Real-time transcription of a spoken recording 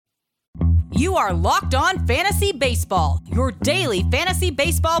You are Locked On Fantasy Baseball, your daily fantasy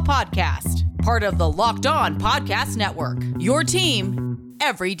baseball podcast. Part of the Locked On Podcast Network, your team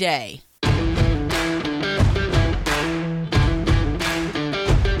every day.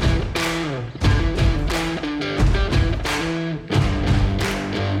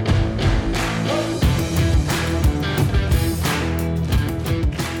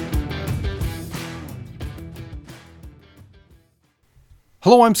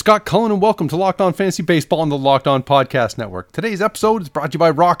 Hello, I'm Scott Cullen, and welcome to Locked On Fantasy Baseball on the Locked On Podcast Network. Today's episode is brought to you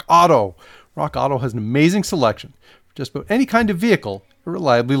by Rock Auto. Rock Auto has an amazing selection for just about any kind of vehicle at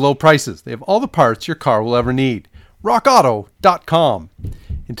reliably low prices. They have all the parts your car will ever need. RockAuto.com.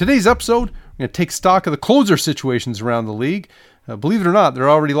 In today's episode, we're going to take stock of the closer situations around the league. Believe it or not, there are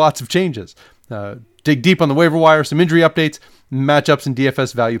already lots of changes. Dig deep on the waiver wire, some injury updates, matchups, and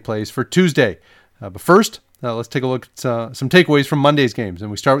DFS value plays for Tuesday. But first, let's take a look at some takeaways from Monday's games. And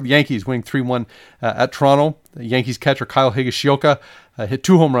we start with the Yankees winning 3-1 at Toronto. The Yankees catcher Kyle Higashioka hit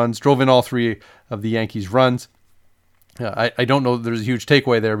 2 home runs, drove in all 3 of the Yankees' runs. I don't know that there's a huge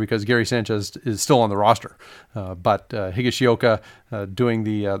takeaway there because Gary Sanchez is still on the roster. But Higashioka doing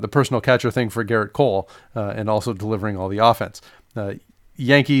the personal catcher thing for Garrett Cole and also delivering all the offense.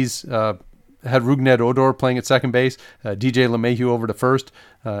 Yankees had Rougned Odor playing at second base, DJ LeMahieu over to first,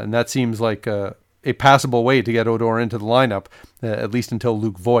 and that seems like a passable way to get Odor into the lineup, at least until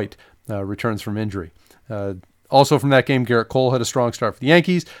Luke Voit returns from injury. Also from that game, Garrett Cole had a strong start for the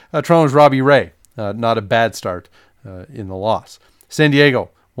Yankees. Toronto's Robbie Ray, not a bad start in the loss. San Diego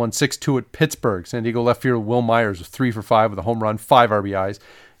won 6-2 at Pittsburgh. San Diego left fielder Will Myers was 3 for 5 with a home run, 5 RBIs.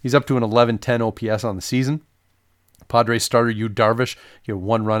 He's up to an 11-10 OPS on the season. Padres starter Yu Darvish, he had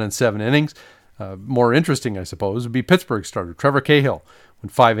 1 run in 7 innings. More interesting, I suppose, would be Pittsburgh starter Trevor Cahill.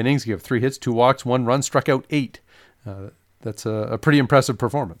 Went 5 innings, gave 3 hits, 2 walks, 1 run, struck out 8. That's a pretty impressive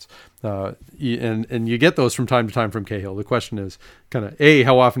performance. And you get those from time to time from Cahill. The question is kind of A,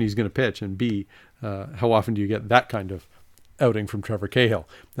 how often he's going to pitch, and B, how often do you get that kind of outing from Trevor Cahill?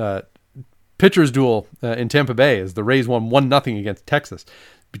 Pitchers duel in Tampa Bay as the Rays won 1-0 against Texas.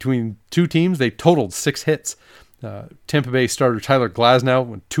 Between two teams, they totaled 6 hits. Tampa Bay starter Tyler Glasnow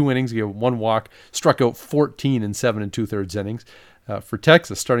went 2 innings, gave 1 walk, struck out 14 in 7 2/3 innings. For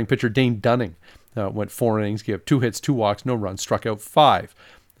Texas, starting pitcher Dane Dunning went 4 innings, gave 2 hits, 2 walks, no runs, struck out 5.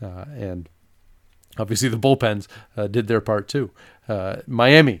 And obviously the bullpens did their part too.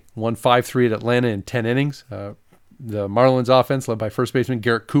 Miami won 5-3 at Atlanta in 10 innings. The Marlins offense, led by first baseman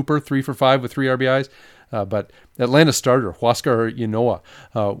Garrett Cooper, 3 for 5 with 3 RBIs. But Atlanta starter Huascar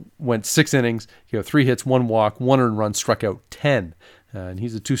Ynoa went 6 innings, gave 3 hits, 1 walk, 1 earned run, struck out 10. And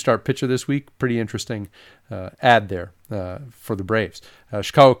he's a 2-start pitcher this week. Pretty interesting ad there for the Braves.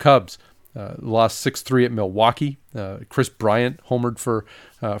 Chicago Cubs lost 6-3 at Milwaukee. Chris Bryant homered for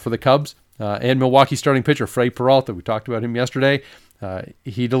the Cubs. And Milwaukee starting pitcher Freddie Peralta, we talked about him yesterday.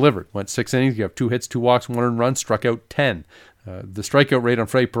 He delivered. Went 6 innings, gave 2 hits, 2 walks, 1 earned run, struck out 10. The strikeout rate on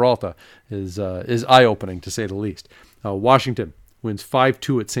Freddie Peralta is eye-opening, to say the least. Washington wins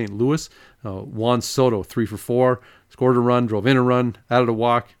 5-2 at St. Louis. Juan Soto, 3 for 4. Scored a run, drove in a run, added a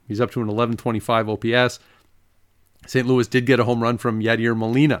walk. He's up to an 11.25 OPS. St. Louis did get a home run from Yadier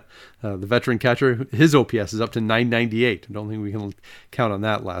Molina, the veteran catcher. His OPS is up to 998. I don't think we can count on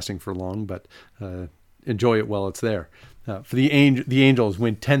that lasting for long, but enjoy it while it's there. For the Angels,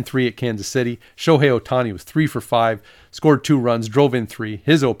 win 10-3 at Kansas City. Shohei Ohtani was 3 for 5, scored 2 runs, drove in 3.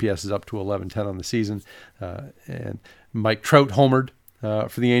 His OPS is up to 11.10 on the season. And Mike Trout homered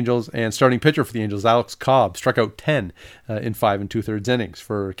for the Angels, and starting pitcher for the Angels, Alex Cobb, struck out 10 in 5 2/3 innings.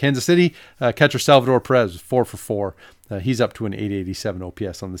 For Kansas City, catcher Salvador Perez was 4 for 4. He's up to an 887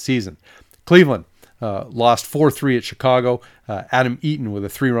 OPS on the season. Cleveland lost 4-3 at Chicago. Adam Eaton with a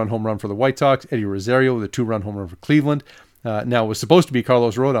 3-run home run for the White Sox. Eddie Rosario with a 2-run home run for Cleveland. Now it was supposed to be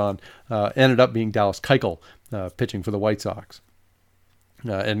Carlos Rodon, ended up being Dallas Keuchel pitching for the White Sox.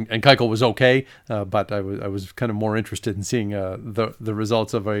 And Keuchel was okay, but I was kind of more interested in seeing the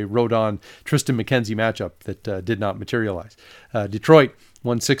results of a Rodon-Tristan McKenzie matchup that did not materialize. Detroit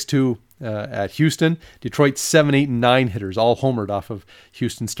won 6-2 at Houston. Detroit's 7, 8, and 9 hitters all homered off of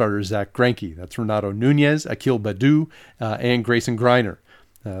Houston starter Zach Greinke. That's Renato Nunez, Akil Baddoo, and Grayson Greiner,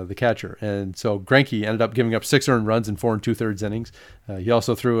 the catcher. And so Greinke ended up giving up 6 earned runs in 4 2/3 innings. He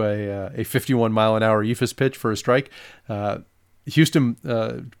also threw a 51-mile-an-hour eephus pitch for a strike.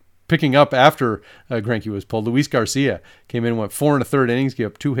 Houston picking up after Greinke was pulled. Luis Garcia came in, went 4 1/3 innings, gave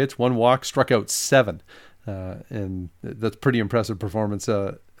up 2 hits, 1 walk, struck out 7. And that's pretty impressive performance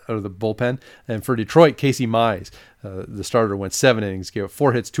of the bullpen. And for Detroit, Casey Mize, the starter, went 7 innings, gave up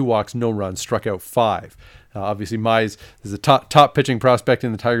 4 hits, 2 walks, no runs, struck out 5. Obviously, Mize is the top pitching prospect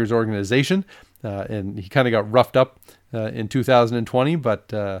in the Tigers organization, and he kind of got roughed up in 2020.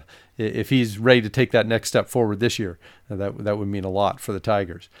 But if he's ready to take that next step forward this year, that would mean a lot for the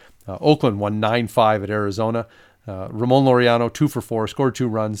Tigers. Oakland won 9-5 at Arizona. Ramon Laureano, 2 for 4, scored 2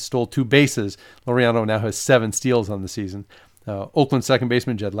 runs, stole 2 bases. Laureano now has 7 steals on the season. Oakland second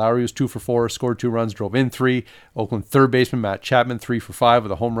baseman Jed Lowry was 2 for 4, scored 2 runs, drove in 3. Oakland third baseman Matt Chapman, 3 for 5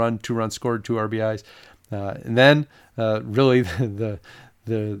 with a home run, 2 runs scored, 2 RBIs. And then really the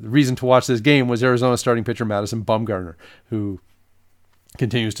reason to watch this game was Arizona starting pitcher Madison Bumgarner, who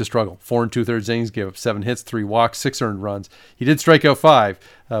continues to struggle. 4 2/3 innings, gave up 7 hits, 3 walks, 6 earned runs. He did strike out 5,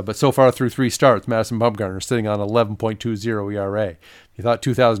 but so far through 3 starts, Madison Bumgarner sitting on 11.20 ERA. You thought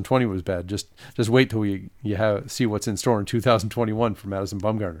 2020 was bad. Just wait till you see what's in store in 2021 for Madison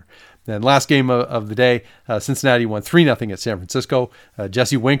Bumgarner. Then last game of the day, Cincinnati won 3-0 at San Francisco.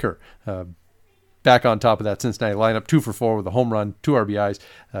 Jesse Winker back on top of that Cincinnati lineup, 2 for 4 with a home run, 2 RBIs.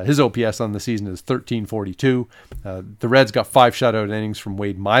 His OPS on the season is 1342. The Reds got 5 shutout innings from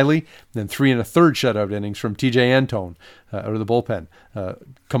Wade Miley, then 3 1/3 shutout innings from TJ Antone out of the bullpen.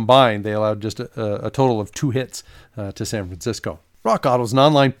 Combined, they allowed just a total of 2 hits to San Francisco. Rock Auto is an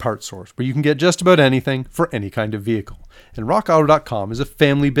online parts source where you can get just about anything for any kind of vehicle. And RockAuto.com is a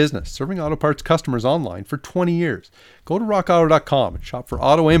family business serving auto parts customers online for 20 years. Go to RockAuto.com and shop for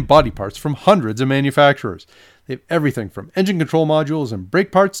auto and body parts from hundreds of manufacturers. They have everything from engine control modules and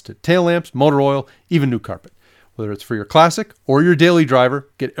brake parts to tail lamps, motor oil, even new carpet. Whether it's for your classic or your daily driver,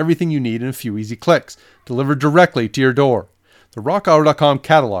 get everything you need in a few easy clicks, delivered directly to your door. The RockAuto.com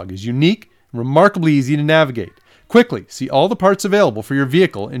catalog is unique and remarkably easy to navigate. Quickly see all the parts available for your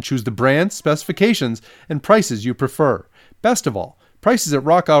vehicle and choose the brands, specifications, and prices you prefer. Best of all, prices at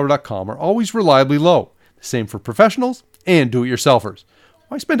RockAuto.com are always reliably low. The same for professionals and do-it-yourselfers.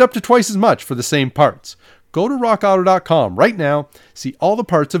 Why spend up to twice as much for the same parts? Go to RockAuto.com right now, see all the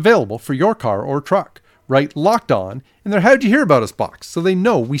parts available for your car or truck. Write Locked On in their How'd You Hear About Us box so they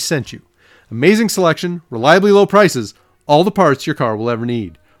know we sent you. Amazing selection, reliably low prices, all the parts your car will ever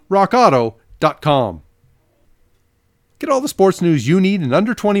need. RockAuto.com. Get all the sports news you need in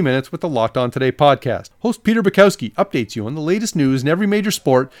under 20 minutes with the Locked On Today podcast. Host Peter Bukowski updates you on the latest news in every major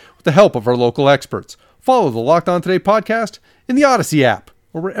sport with the help of our local experts. Follow the Locked On Today podcast in the Odyssey app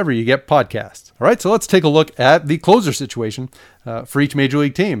or wherever you get podcasts. All right, so let's take a look at the closer situation for each major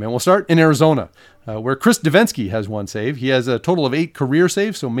league team. And we'll start in Arizona, where Chris Devenski has 1 save. He has a total of 8 career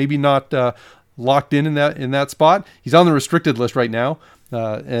saves, so maybe not locked in that spot. He's on the restricted list right now,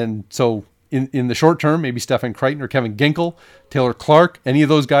 and so in the short term, maybe Stefan Crichton or Kevin Ginkel, Taylor Clark, any of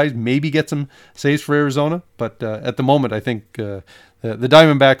those guys maybe get some saves for Arizona. But at the moment, I think the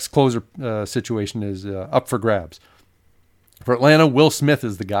Diamondbacks closer situation is up for grabs. For Atlanta, Will Smith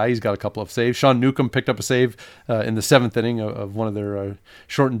is the guy. He's got a couple of saves. Sean Newcomb picked up a save in the 7th inning of one of their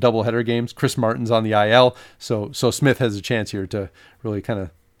shortened doubleheader games. Chris Martin's on the IL, so Smith has a chance here to really kind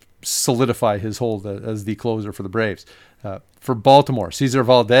of solidify his hold as the closer for the Braves. For Baltimore, Cesar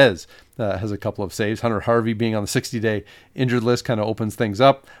Valdez has a couple of saves. Hunter Harvey being on the 60-day injured list kind of opens things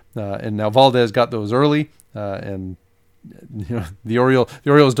up. And now Valdez got those early, and the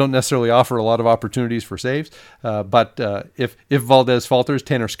Orioles don't necessarily offer a lot of opportunities for saves. But if Valdez falters,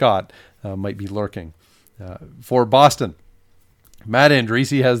 Tanner Scott might be lurking. For Boston, Matt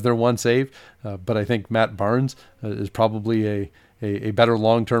Andriese has their 1 save, but I think Matt Barnes is probably a better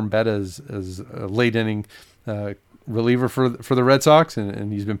long-term bet as a late inning reliever for the Red Sox,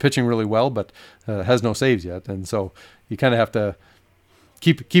 and he's been pitching really well, but has no saves yet. And so you kind of have to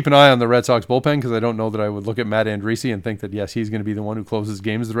keep an eye on the Red Sox bullpen, because I don't know that I would look at Matt Andriese and think that, yes, he's going to be the one who closes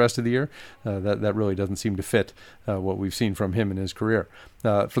games the rest of the year. That really doesn't seem to fit what we've seen from him in his career.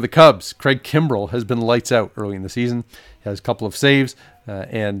 For the Cubs, Craig Kimbrell has been lights out early in the season. He has a couple of saves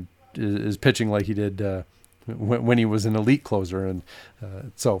and is pitching like he did when he was an elite closer, and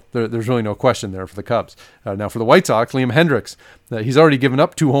so there's really no question there for the Cubs. Now for the White Sox, Liam Hendriks, he's already given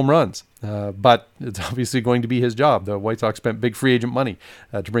up 2 home runs, but it's obviously going to be his job. The White Sox spent big free agent money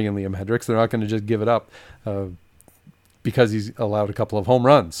to bring in Liam Hendriks. They're not going to just give it up because he's allowed a couple of home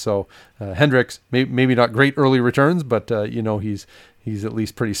runs. So Hendriks, maybe not great early returns, but he's at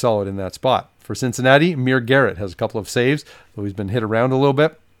least pretty solid in that spot. For Cincinnati, Amir Garrett has a couple of saves, though he's been hit around a little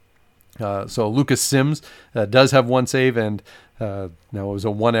bit. So Lucas Sims does have 1 save, and now it was a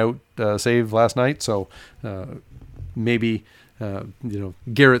 1-out save last night. So maybe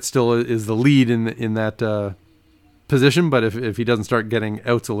Garrett still is the lead in that position, but if he doesn't start getting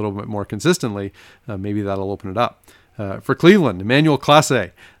outs a little bit more consistently, maybe that'll open it up. For Cleveland, Emmanuel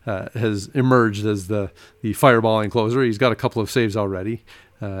Clase has emerged as the fireballing closer. He's got a couple of saves already.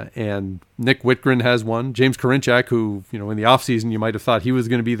 And Nick Whitgren has one. James Karinchak, who, in the offseason you might have thought he was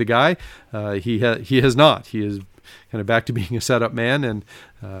going to be the guy, he has not. He is kind of back to being a setup man,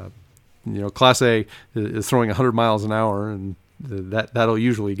 and Class A is throwing 100 miles an hour, and that'll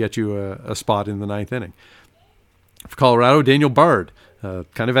usually get you a spot in the ninth inning. For Colorado, Daniel Bard,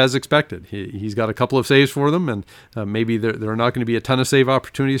 kind of as expected. He's got a couple of saves for them, and maybe there are not going to be a ton of save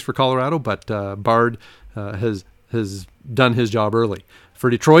opportunities for Colorado, but Bard has done his job early. For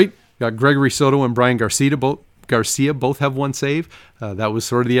Detroit, got Gregory Soto and Brian Garcia both have one save. That was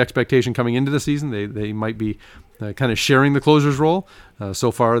sort of the expectation coming into the season. They might be kind of sharing the closer's role.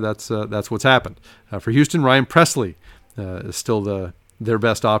 So far, that's what's happened. For Houston, Ryan Presley is still their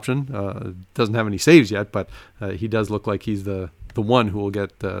best option. Doesn't have any saves yet, but he does look like he's the one who will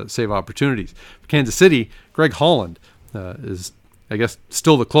get save opportunities. For Kansas City, Greg Holland is, I guess,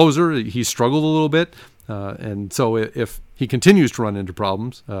 still the closer. He struggled a little bit. And so if he continues to run into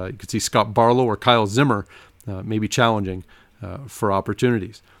problems, you could see Scott Barlow or Kyle Zimmer maybe challenging for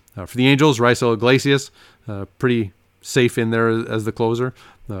opportunities. For the Angels, Raisel Iglesias, pretty safe in there as the closer,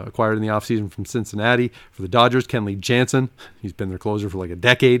 acquired in the offseason from Cincinnati. For the Dodgers, Kenley Jansen, he's been their closer for like a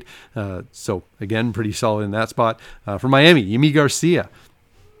decade. So, again, pretty solid in that spot. For Miami, Yimi Garcia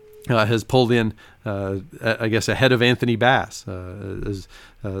has pulled in, I guess, ahead of Anthony Bass.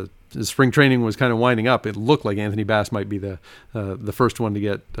 As spring training was kind of winding up, it looked like Anthony Bass might be the first one to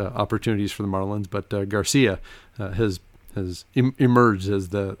get opportunities for the Marlins, but Garcia has emerged as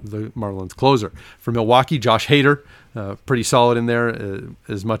the Marlins closer. For Milwaukee, Josh Hader, pretty solid in there,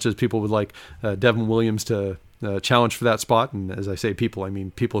 as much as people would like Devin Williams to challenge for that spot. And as I say people, I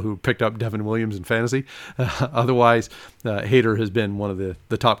mean people who picked up Devin Williams in fantasy. Otherwise, Hader has been one of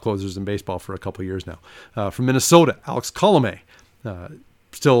the top closers in baseball for a couple of years now. From Minnesota, Alex Colomé,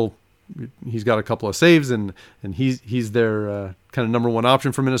 still, he's got a couple of saves, and he's their kind of number one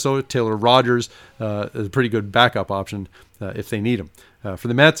option for Minnesota. Taylor Rogers is a pretty good backup option if they need him. For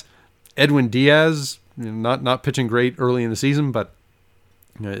the Mets, Edwin Diaz, not pitching great early in the season, but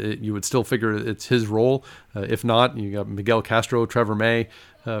you would still figure it's his role. If not, you got Miguel Castro, Trevor May,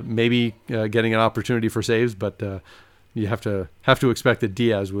 maybe getting an opportunity for saves, but you have to expect that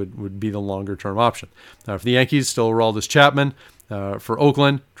Diaz would be the longer term option. For the Yankees, still Aroldis Chapman. For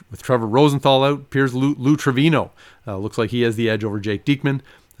Oakland, with Trevor Rosenthal out, appears Lou Trevino. Looks like he has the edge over Jake Diekman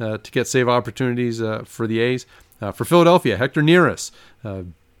to get save opportunities for the A's. For Philadelphia, Hector Neris,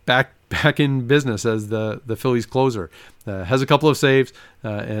 back in business as the Phillies closer. Has a couple of saves,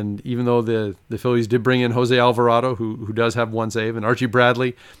 and even though the Phillies did bring in Jose Alvarado, who does have one save, and Archie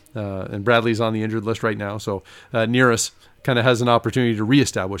Bradley, and Bradley's on the injured list right now, so Neris kind of has an opportunity to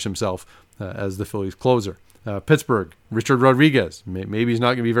reestablish himself as the Phillies closer. Pittsburgh, Richard Rodriguez. Maybe he's not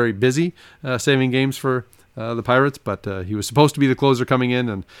going to be very busy saving games for the Pirates, but he was supposed to be the closer coming in,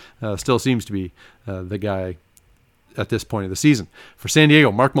 and still seems to be the guy at this point of the season. For San Diego,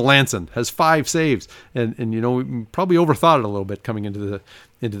 Mark Melancon has 5 saves, and we probably overthought it a little bit coming into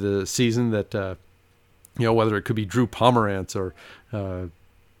the season that whether it could be Drew Pomerantz or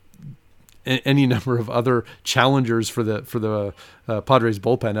any number of other challengers for the Padres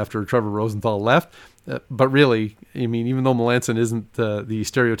bullpen after Trevor Rosenthal left. But really, I mean, even though Melancon isn't the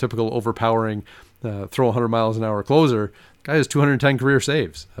stereotypical overpowering throw 100 miles an hour closer, the guy has 210 career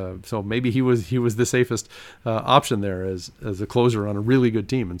saves. So maybe he was the safest option there as a closer on a really good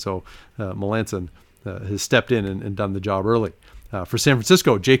team. And so Melancon has stepped in and done the job early. For San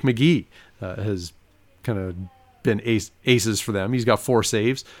Francisco, Jake McGee has kind of been aces for them. He's got 4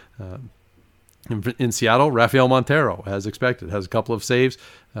 saves. In Seattle, Rafael Montero, as expected, has a couple of saves.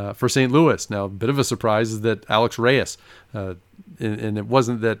 For St. Louis, now a bit of a surprise is that Alex Reyes, and it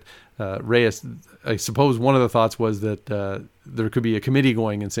wasn't that Reyes, I suppose one of the thoughts was that there could be a committee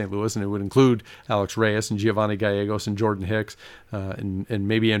going in St. Louis, and it would include Alex Reyes and Giovanni Gallegos and Jordan Hicks and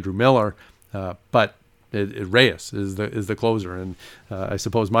maybe Andrew Miller, but Reyes is the closer, and I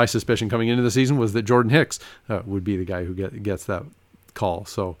suppose my suspicion coming into the season was that Jordan Hicks would be the guy who gets that call.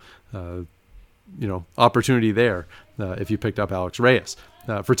 So, opportunity there if you picked up Alex Reyes.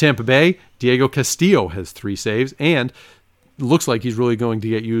 For Tampa Bay, Diego Castillo has 3 saves, and looks like he's really going to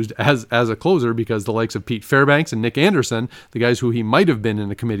get used as a closer because the likes of Pete Fairbanks and Nick Anderson, the guys who he might have been in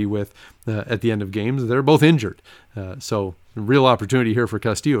a committee with at the end of games, they're both injured. So a real opportunity here for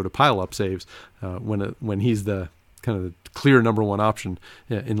Castillo to pile up saves when he's the kind of the clear number one option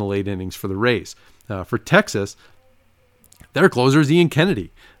in the late innings for the Rays. For Texas, their closer is Ian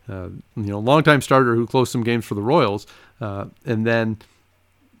Kennedy, longtime starter who closed some games for the Royals, and then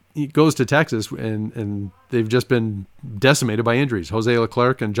he goes to Texas, and they've just been decimated by injuries. Jose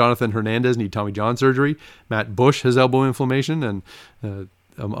Leclerc and Jonathan Hernandez need Tommy John surgery. Matt Bush has elbow inflammation, and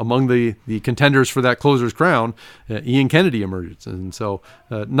among the contenders for that closer's crown, Ian Kennedy emerges. And so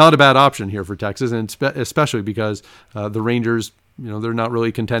not a bad option here for Texas, and especially because the Rangers, they're not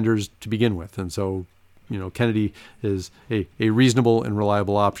really contenders to begin with. And so, Kennedy is a reasonable and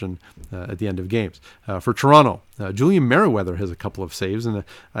reliable option at the end of games. For Toronto, Julian Merriweather has a couple of saves, and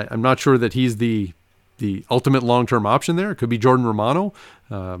I'm not sure that he's the ultimate long-term option there. It could be Jordan Romano.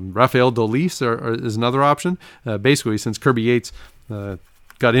 Rafael Dolis is another option. Basically, since Kirby Yates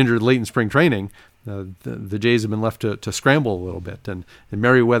got injured late in spring training, the Jays have been left to scramble a little bit. And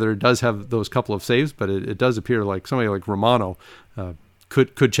Merriweather does have those couple of saves, but it does appear like somebody like Romano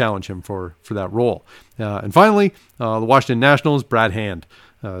could challenge him for that role. And finally, the Washington Nationals, Brad Hand.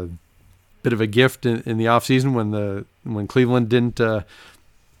 Bit of a gift in the offseason when Cleveland didn't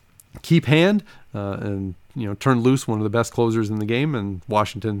keep Hand and turned loose one of the best closers in the game, and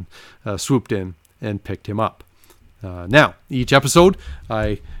Washington swooped in and picked him up. Now, each episode,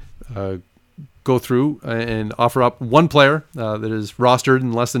 I go through and offer up one player that is rostered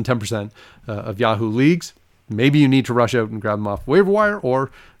in less than 10% of Yahoo leagues. Maybe you need to rush out and grab them off waiver wire,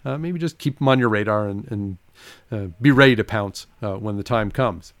 or maybe just keep them on your radar and be ready to pounce when the time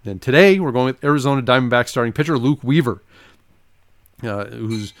comes. And today, we're going with Arizona Diamondbacks starting pitcher Luke Weaver,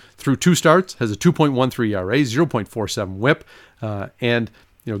 who's through 2 starts, has a 2.13 ERA, 0.47 whip, and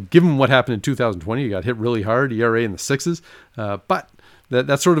given what happened in 2020, he got hit really hard, ERA in the 6s, but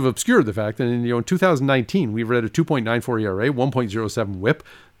that sort of obscured the fact that in 2019, Weaver had a 2.94 ERA, 1.07 whip.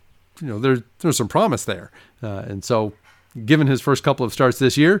 There's some promise there. And so given his first couple of starts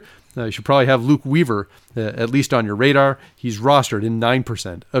this year, you should probably have Luke Weaver at least on your radar. He's rostered in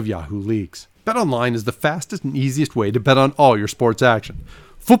 9% of Yahoo leagues. BetOnline is the fastest and easiest way to bet on all your sports action.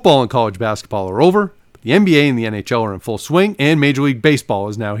 Football and college basketball are over, but the NBA and the NHL are in full swing, and Major League Baseball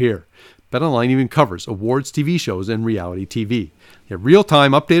is now here. BetOnline even covers awards, TV shows, and reality TV. They have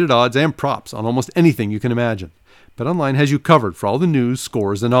real-time updated odds and props on almost anything you can imagine. BetOnline has you covered for all the news,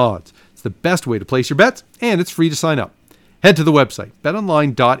 scores, and odds. It's the best way to place your bets, and it's free to sign up. Head to the website,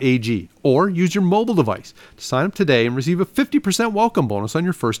 betonline.ag, or use your mobile device to sign up today and receive a 50% welcome bonus on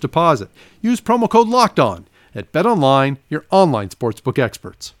your first deposit. Use promo code LOCKEDON at BetOnline, your online sportsbook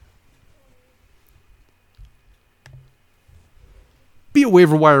experts. Be a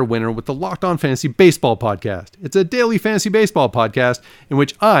waiver wire winner with the Locked On Fantasy Baseball podcast. It's a daily fantasy baseball podcast in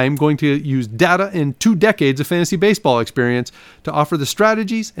which I'm going to use data and 2 decades of fantasy baseball experience to offer the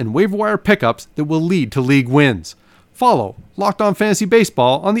strategies and waiver wire pickups that will lead to league wins. Follow Locked On Fantasy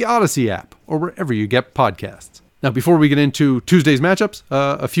Baseball on the Odyssey app or wherever you get podcasts. Now, before we get into Tuesday's matchups,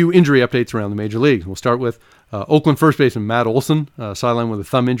 a few injury updates around the major leagues. We'll start with Oakland first baseman Matt Olson, sidelined with a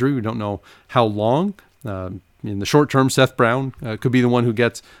thumb injury. We don't know how long. In the short term, Seth Brown could be the one who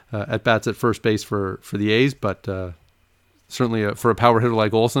gets at-bats at first base for the A's, but certainly for a power hitter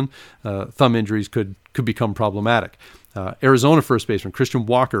like Olson, thumb injuries could become problematic. Arizona first baseman Christian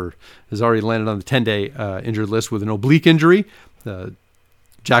Walker has already landed on the 10-day injured list with an oblique injury.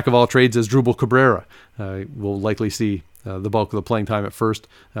 Jack of all trades Asdrubal Cabrera will likely see the bulk of the playing time at first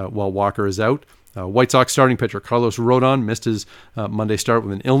while Walker is out. White Sox starting pitcher Carlos Rodon missed his Monday start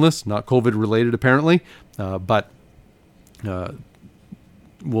with an illness, not COVID-related apparently, but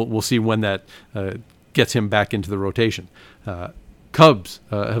we'll see when that gets him back into the rotation. Cubs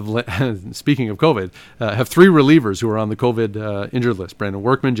speaking of COVID, have 3 relievers who are on the COVID injured list: Brandon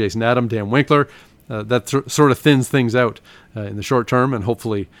Workman, Jason Adam, Dan Winkler. That sort of thins things out in the short term, and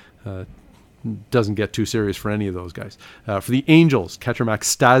hopefully doesn't get too serious for any of those guys. For the Angels, catcher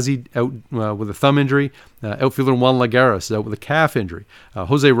Max Stassi out with a thumb injury. Outfielder Juan Lagares is out with a calf injury.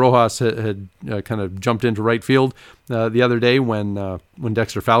 Jose Rojas had kind of jumped into right field the other day when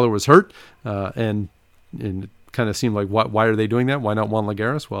Dexter Fowler was hurt, and kind of seemed like, why are they doing that? Why not Juan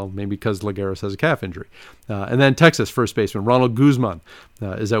Lagares? Well, maybe because Lagares has a calf injury. And then Texas first baseman Ronald Guzman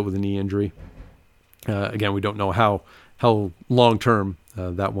is out with a knee injury. Again, we don't know how long-term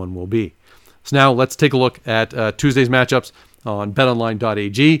that one will be. So now let's take a look at Tuesday's matchups on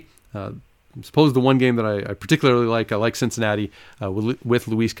betonline.ag. I suppose the one game that I particularly like, I like Cincinnati with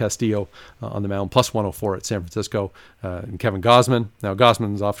Luis Castillo on the mound, plus 104 at San Francisco, and Kevin Gausman. Now,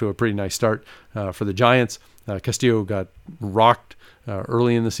 Gausman's off to a pretty nice start for the Giants. Castillo got rocked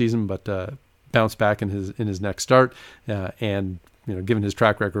early in the season, but bounced back in his next start. And given his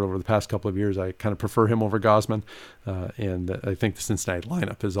track record over the past couple of years, I kind of prefer him over Gausman. And I think the Cincinnati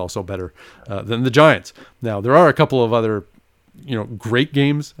lineup is also better than the Giants. Now, there are a couple of other great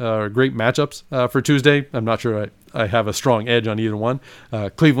games, great matchups for Tuesday. I'm not sure I have a strong edge on either one.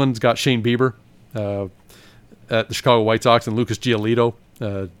 Cleveland's got Shane Bieber at the Chicago White Sox and Lucas Giolito.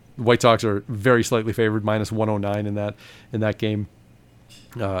 White Sox are very slightly favored, minus 109 in that game.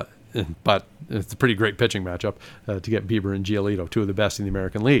 But it's a pretty great pitching matchup to get Bieber and Giolito, two of the best in the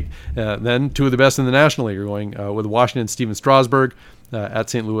American League. Then two of the best in the National League are going with Washington, Steven Strasburg at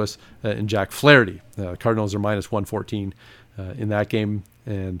St. Louis, and Jack Flaherty. Cardinals are minus 114 in that game.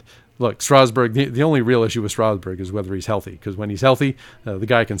 And look, Strasburg, the only real issue with Strasburg is whether he's healthy, because when he's healthy, the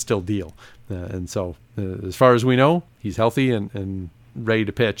guy can still deal. And so as far as we know, he's healthy and ready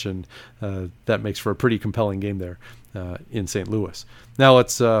to pitch, and that makes for a pretty compelling game there in St. Louis. Now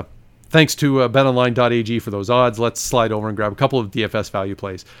let's... Thanks to betonline.ag for those odds. Let's slide over and grab a couple of DFS value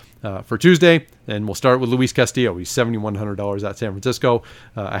plays for Tuesday, and we'll start with Luis Castillo. He's $7,100 at San Francisco.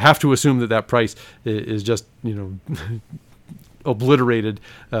 I have to assume that price is just obliterated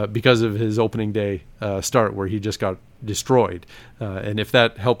because of his opening day start, where he just got destroyed. And if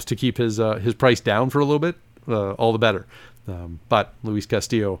that helps to keep his price down for a little bit, all the better. But Luis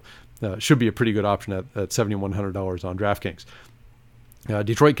Castillo should be a pretty good option at $7,100 on DraftKings.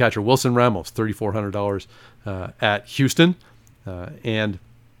 Detroit catcher Wilson Ramos, $3,400 at Houston, and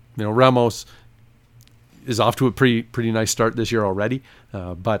Ramos is off to a pretty nice start this year already.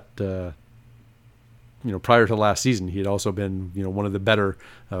 But prior to last season, he had also been one of the better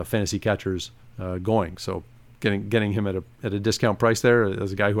fantasy catchers going. So getting him at a discount price there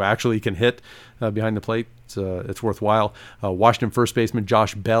as a guy who actually can hit behind the plate, it's worthwhile. Washington first baseman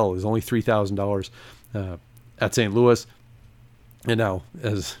Josh Bell is only $3,000 at St. Louis. And now,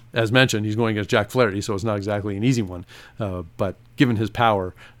 as mentioned, he's going against Jack Flaherty, so it's not exactly an easy one. But given his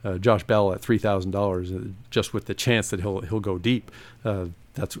power, Josh Bell at $3,000, just with the chance that he'll go deep,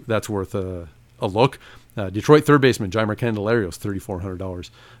 that's worth a look. Detroit third baseman Jeimer Candelario is $3,400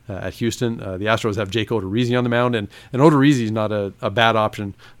 at Houston. The Astros have Jake Odorizzi on the mound, and Odorizzi is not a bad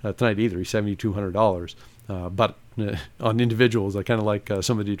option tonight either. He's $7,200. But on individuals, I kind of like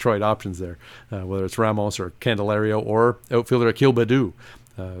some of the Detroit options there, whether it's Ramos or Candelario or outfielder Akil Baddoo,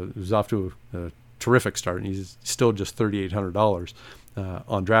 who's off to a terrific start, and he's still just $3,800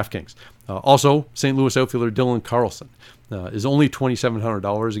 on DraftKings. Also, St. Louis outfielder Dylan Carlson is only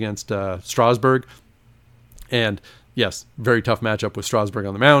 $2,700 against Strasburg. And yes, very tough matchup with Strasburg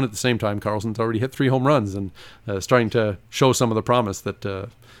on the mound. At the same time, Carlson's already hit 3 home runs and starting to show some of the promise that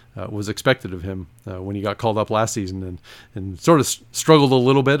was expected of him when he got called up last season and sort of struggled a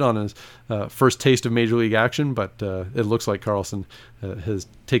little bit on his first taste of Major League action, but it looks like Carlson has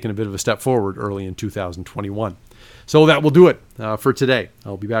taken a bit of a step forward early in 2021. So that will do it for today.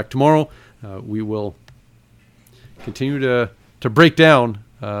 I'll be back tomorrow. We will continue to break down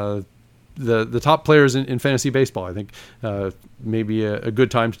the top players in fantasy baseball. I think maybe a good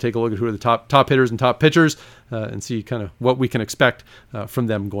time to take a look at who are the top hitters and top pitchers and see kind of what we can expect from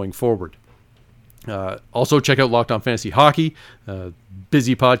them going forward. Also, check out Locked On Fantasy Hockey,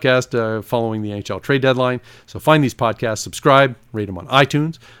 busy podcast following the NHL trade deadline. So find these podcasts, subscribe, rate them on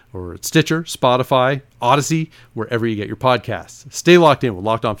iTunes or at Stitcher, Spotify, Odyssey, wherever you get your podcasts. Stay locked in with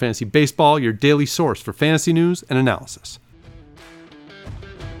Locked On Fantasy Baseball, your daily source for fantasy news and analysis.